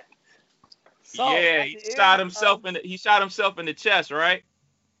 Correct. So, yeah, he shot himself in the chest, right?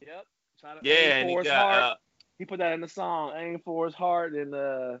 Yep. And he got he put that in the song, aim for his heart,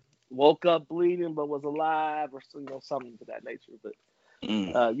 and woke up bleeding but was alive, or something to that nature. But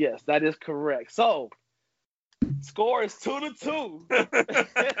yes, that is correct. So score is 2-2.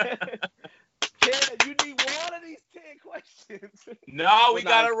 Ken, you need one of these 10 questions. No, we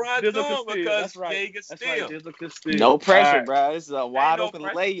gotta run through them because Vegas steal. No pressure, bro. This is a wide open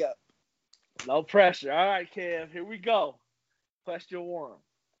layup. No pressure. All right, Kev, here we go. Question 1.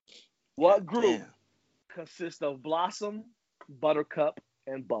 What group consists of Blossom, Buttercup,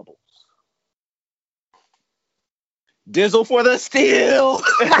 and Bubbles? Dizzle for the steal.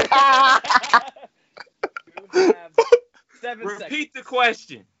 You have 7 seconds. Repeat the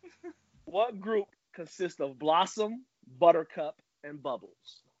question. What group consists of Blossom, Buttercup, and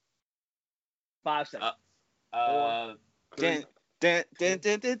Bubbles? 5 seconds. 4, 3,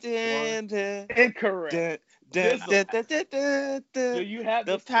 Incorrect. Do you have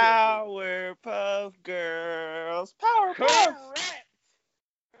the Powerpuff Girls? Correct.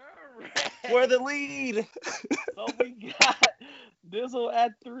 We're the lead. So we got Dizzle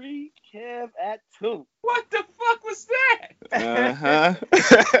at 3, Kev at 2. What the fuck was that?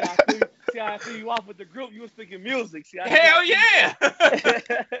 See how I threw you off with the group? You was thinking music. Hell yeah.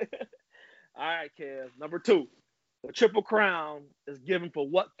 All right, Kev. Number 2. The Triple Crown is given for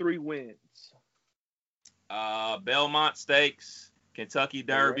what 3 wins? Belmont Stakes, Kentucky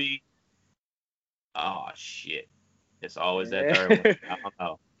Derby. Oh shit! It's always that third one. I don't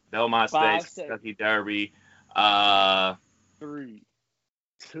know. Belmont Stakes, Kentucky Derby. 3,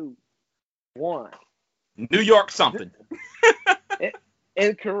 2, 1. New York something.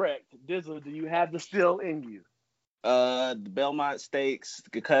 Incorrect. Dizzle, do you have the steal in you? The Belmont Stakes,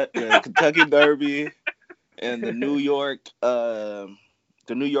 the Kentucky Derby, and the New York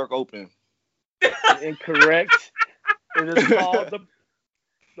Open. Incorrect. It is called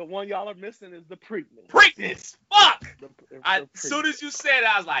The one y'all are missing is the Preakness. Preakness. Fuck. As soon as you said it,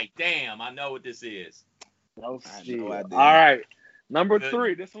 I was like, damn, I know what this is. No steal. no idea. All right. Number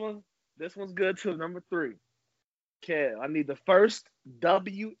 3. This one's good too. Number 3. Kev, I need the first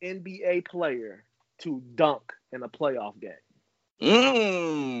WNBA player to dunk in a playoff game.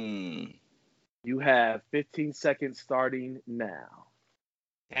 You have 15 seconds starting now.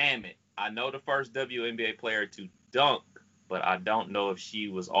 Damn it. I know the first WNBA player to dunk, but I don't know if she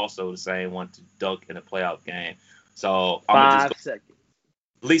was also the same one to dunk in a playoff game. So I'm going to just go. 5 seconds.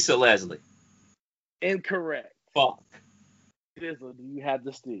 Lisa Leslie. Incorrect. Fuck. Dizzle, do you have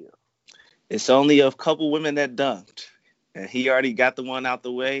the steal? It's only a couple women that dunked, and he already got the one out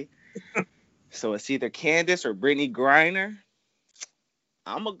the way. So it's either Candace or Brittany Griner.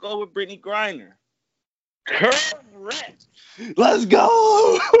 I'm going to go with Brittany Griner. Correct. Let's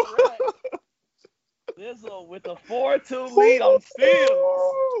go. Dizzle with a 4-2 lead on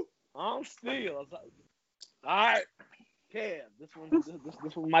steals. On steals. All right. Kev, this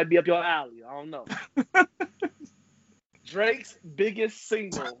one might be up your alley. I don't know. Drake's biggest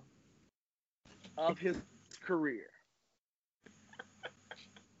single of his career.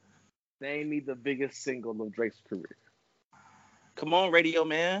 Name me the biggest single of Drake's career. Come on, Radio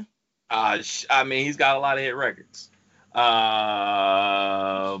Man. I mean, he's got a lot of hit records.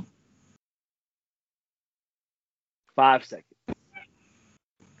 5 seconds.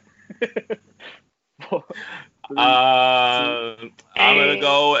 4, 3, I'm going to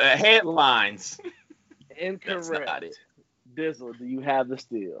go headlines. Incorrect. That's not it. Dizzle, do you have the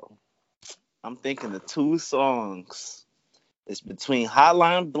steal? I'm thinking the 2 songs. It's between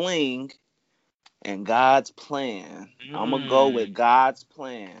Hotline Bling and God's Plan. I'm going to go with God's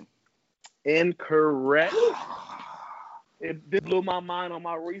Plan. Incorrect. It blew my mind on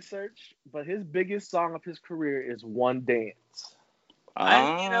my research, but his biggest song of his career is One Dance. The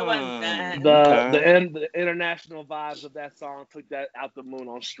international vibes of that song took that out the moon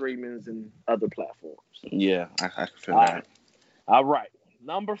on streamings and other platforms. Yeah, I can feel that. All right.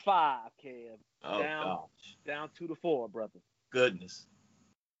 Number 5, Kev. Oh, down 2-4, brother. Goodness.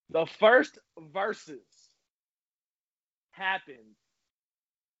 The first verses happened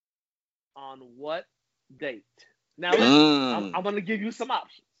on what date? Now, listen, I'm going to give you some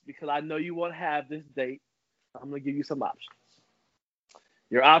options because I know you won't have this date. I'm going to give you some options.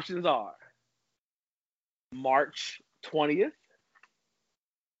 Your options are March 20th,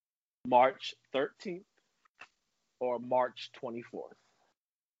 March 13th, or March 24th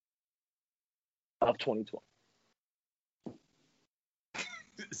of 2020.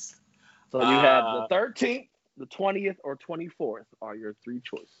 So you have the 13th, the 20th, or 24th are your 3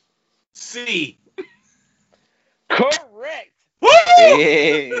 choices. C. Correct. Woo!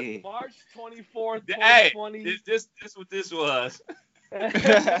 Hey. March 24th, 2020. Hey, this what this was.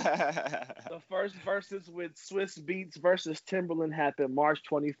 The first verses with Swiss Beats versus Timberland happened March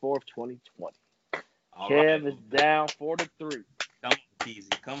 24th, 2020. Kev is down 4-3. Come on, easy.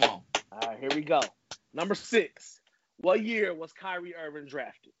 Come on. All right, here we go. Number 6. What year was Kyrie Irving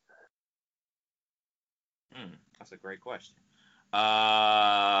drafted? That's a great question.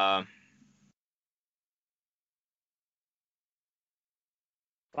 5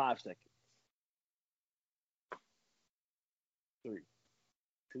 seconds. 3,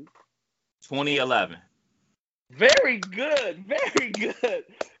 2. 2011. Very good. Very good.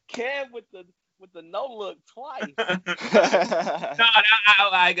 Kev with the no look twice. No,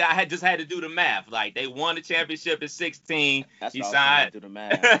 I had to do the math. Like, they won the championship at 16. That's he what signed. I was trying to do the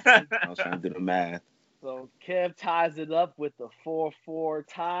math. I was trying to do the math. So Kev ties it up with the 4-4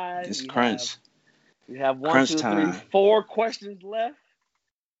 tie. Just crunch. We have 1, crunch 2, 3, time. 4 questions left.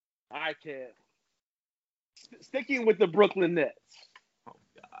 All right, Kev. Sticking with the Brooklyn Nets. Oh,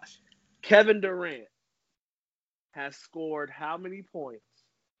 gosh. Kevin Durant has scored how many points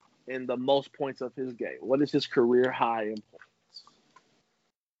in the most points of his game? What is his career high in points?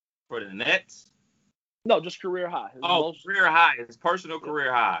 For the Nets? No, just career high. Career high. His personal Yep.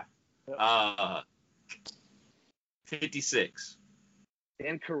 career high. Yep. 56.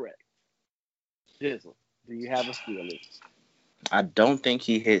 Incorrect. Dizzle, do you have a steal? I don't think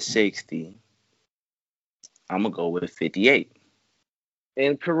he hit 60. I'm going to go with 58.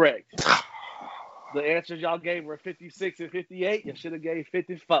 Incorrect. The answers y'all gave were 56 and 58. You should have gave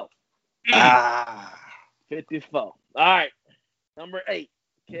 54. 54. All right. Number 8.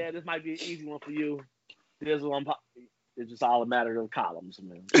 Kev, this might be an easy one for you. Dizzle, it's just all a matter of columns,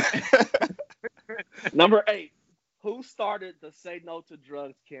 man. Number 8. Who started the Say No to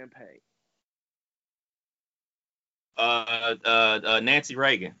Drugs campaign? Nancy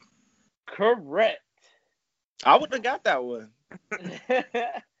Reagan. Correct. I would have got that one.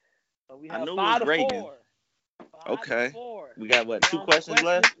 So we I have knew it 5 was to Reagan. 4. 5 Okay. to 4. We got what? 2 Now, questions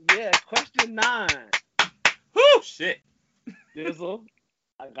left. Yeah, question 9. Whoo, shit. Dizzle,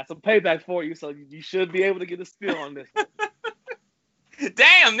 I got some payback for you, so you should be able to get a steal on this one.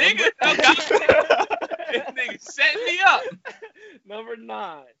 Damn, nigga. This nigga set me up. Number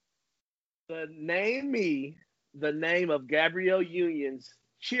 9. Name me the name of Gabrielle Union's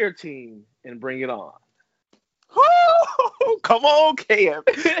cheer team and Bring It On. Come on, Cam.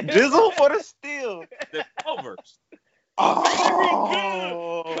 Jizzle for the steal. The Clovers.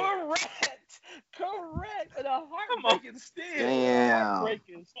 Oh. Correct. And a heartbreaking steal. Damn.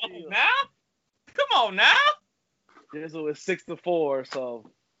 Heartbreaking steal. Come on now. Dizzle is 6 to 4, so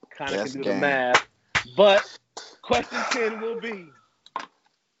kind of Yes, can do gang. the math. But question 10 will be,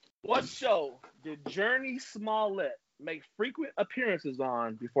 what show did Journey Smollett make frequent appearances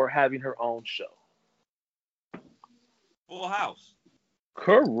on before having her own show? Full House.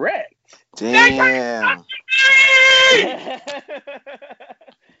 Correct. Damn.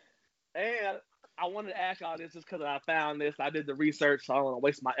 And I wanted to ask y'all this just because I found this. I did the research, so I don't want to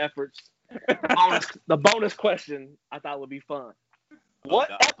waste my efforts. The bonus question I thought would be fun.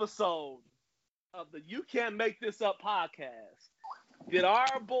 What episode of the You Can't Make This Up podcast did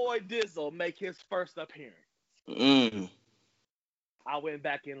our boy Dizzle make his first appearance? I went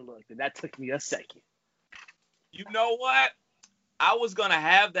back and looked, and that took me a second. You know what? I was gonna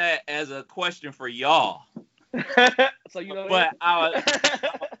have that as a question for y'all. So you know, but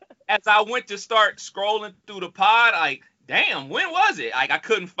as I went to start scrolling through the pod, like, damn, when was it? Like, I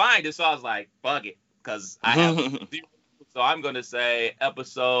couldn't find it, so I was like, fuck it, because I have zero. So I'm gonna say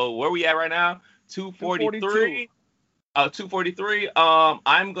episode. Where we at right now? 243. 243.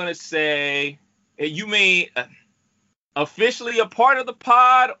 I'm gonna say. You mean officially a part of the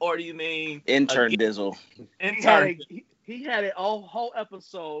pod, or do you mean Intern Dizzle? Intern. He had a whole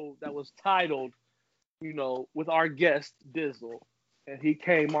episode that was titled, with our guest Dizzle, and he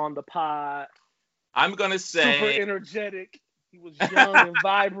came on the pod. I'm gonna say super energetic. He was young and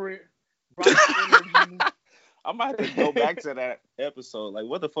vibrant. Bright energy. I might have to go back to that episode. Like,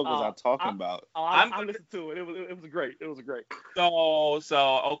 what the fuck was I talking about? I listened to it. It was great. It was great. So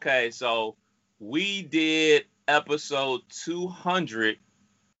we did episode 200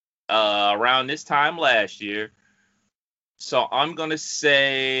 around this time last year. So I'm gonna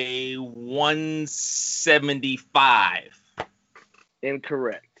say 175.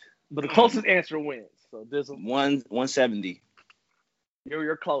 Incorrect. But the closest answer wins. So this is 170.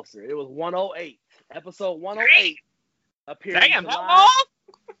 You're closer. It was 108. Episode 108 appeared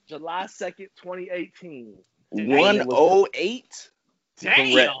July 2nd, 2018. 108?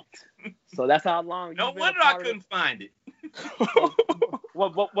 Damn. Correct. So that's how long. No wonder I couldn't find it.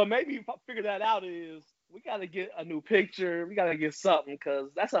 What made me figure that out is we got to get a new picture. We got to get something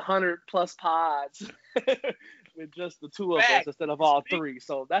because that's 100+ pods with just the two of us instead of all three.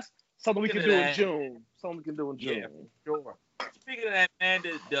 So that's something we can do in June. Yeah, sure. Speaking of that, man,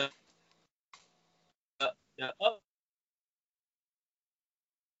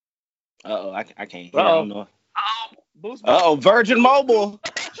 I can't hear. I don't know. Boost Virgin Mobile.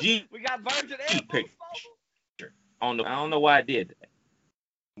 We got Virgin and Boost Mobile. I don't know why I did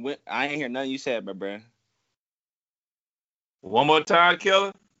that. I ain't hear nothing you said, my bro. One more time,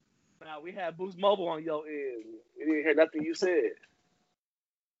 Killer. Now we had Boost Mobile on your end. We didn't hear nothing you said.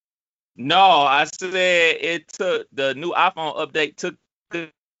 No, I said it took the new iPhone update took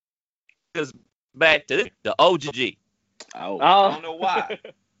us back to the OGG. Oh. I don't know why.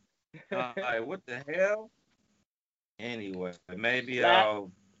 What the hell? Anyway, maybe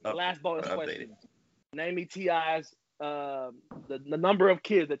I'll. Last bonus question. Name me T.I.'s the number of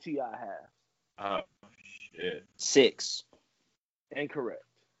kids that T.I. has. Oh shit. 6. Incorrect.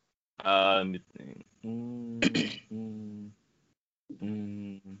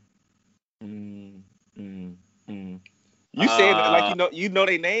 You saying like you know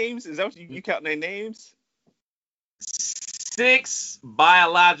their names? Is that what you counting their names? 6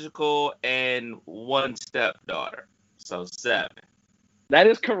 biological and 1 stepdaughter, so 7. That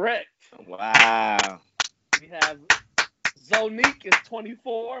is correct. Wow. We have Zonique is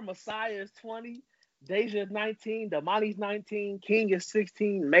 24, Messiah is 20, Deja is 19, Damani's 19, King is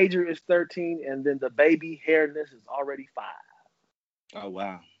 16, Major is 13, and then the baby Hairness is already 5. Oh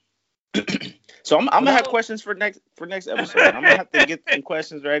wow. So I'm gonna have questions for next episode. I'm gonna have to get some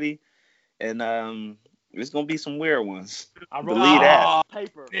questions ready, and it's gonna be some weird ones. I wrote Believe that. on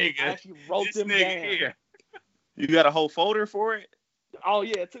paper. Nigga, I actually wrote them down. Here. You got a whole folder for it? Oh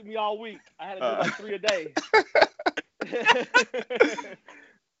yeah, it took me all week. I had to do like 3 a day.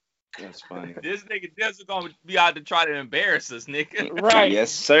 That's funny. This nigga Dizzle gonna be out to try to embarrass us, nigga. Right.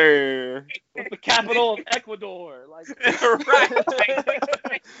 Yes, sir. What's the capital of Ecuador? Like,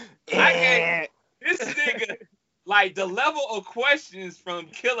 Right. This nigga, like the level of questions from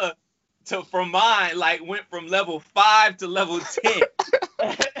Killer from mine, like went from level 5 to level 10.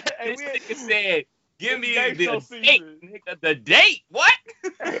 This nigga said, "Give me the date, nigga. The date? What?"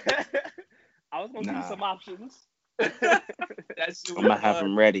 I was gonna give you some options. I'm gonna have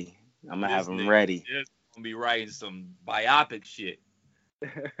him ready. I'm gonna have him ready. Just gonna be writing some biopic shit.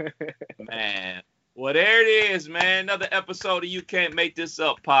 Man. Well, there it is, man. Another episode of You Can't Make This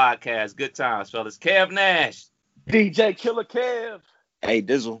Up podcast. Good times, fellas. Kev Nash. DJ Killer Kev. Hey,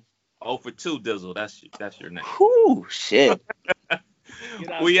 Dizzle. 0 for 2, Dizzle. That's your name. Whoo, shit.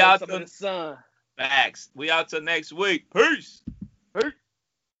 We out to the sun. Facts. We out till next week. Peace. Peace.